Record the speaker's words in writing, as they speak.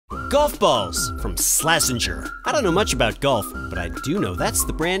Golf balls from Slazenger. I don't know much about golf, but I do know that's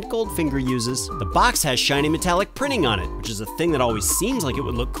the brand Goldfinger uses. The box has shiny metallic printing on it, which is a thing that always seems like it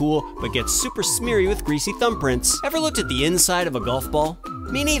would look cool, but gets super smeary with greasy thumbprints. Ever looked at the inside of a golf ball?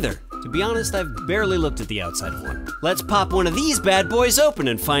 Me neither. To be honest, I've barely looked at the outside of one. Let's pop one of these bad boys open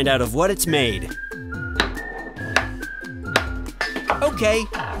and find out of what it's made. Okay,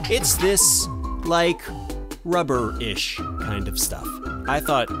 it's this, like, rubber-ish kind of stuff. I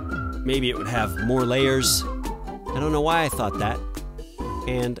thought maybe it would have more layers. I don't know why I thought that.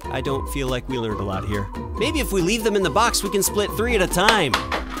 And I don't feel like we learned a lot here. Maybe if we leave them in the box, we can split 3 at a time.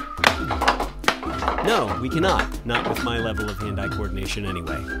 No, we cannot. Not with my level of hand-eye coordination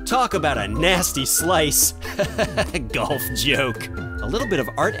anyway. Talk about a nasty slice. Golf joke. A little bit of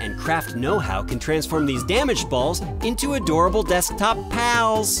art and craft know-how can transform these damaged balls into adorable desktop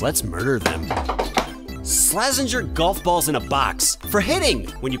pals. Let's murder them. Slazenger golf balls in a box for hitting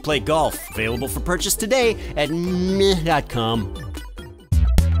when you play golf. Available for purchase today at meh.com.